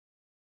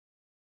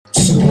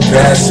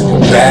bad, super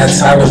bad,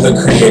 Tyler the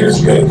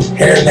Creator's good.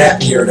 Hair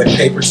nappier than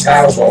paper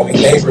towels, only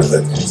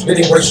neighborhood.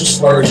 Spitting racial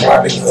slurs,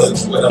 robbing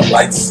hoods with a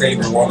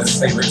lightsaber on a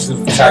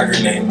saber-toothed tiger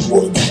named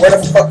Woods. Where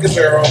the fuck is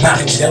Earl?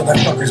 Not in jail, that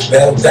fucker's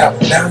bailed out.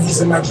 Now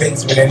he's in my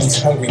basement and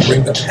he's hungry,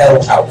 bring the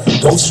hell out.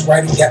 Ghost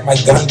writing at my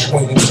gun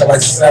point until I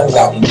sell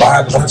out and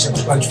buy a bunch of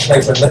punch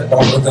flavor lip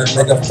balm with a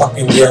nigga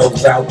fucking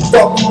yells out.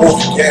 Fuck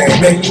Wolfgang,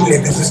 man, you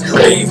niggas is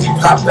crazy.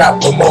 Popped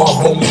out with more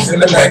homies in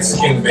the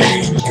Mexican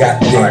baby.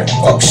 Goddamn,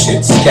 fuck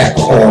shit, scat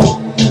corn.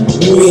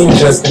 Me and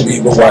Justin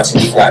Bieber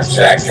watching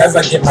Flapjack as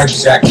I get my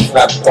jack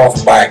flapped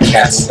off by a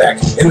cat stack.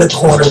 In the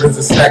corner is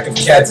a stack of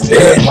cats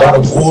dead while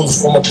the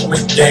wolves from a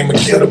quick game and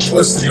kill the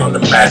pussy on the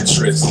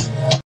mattress.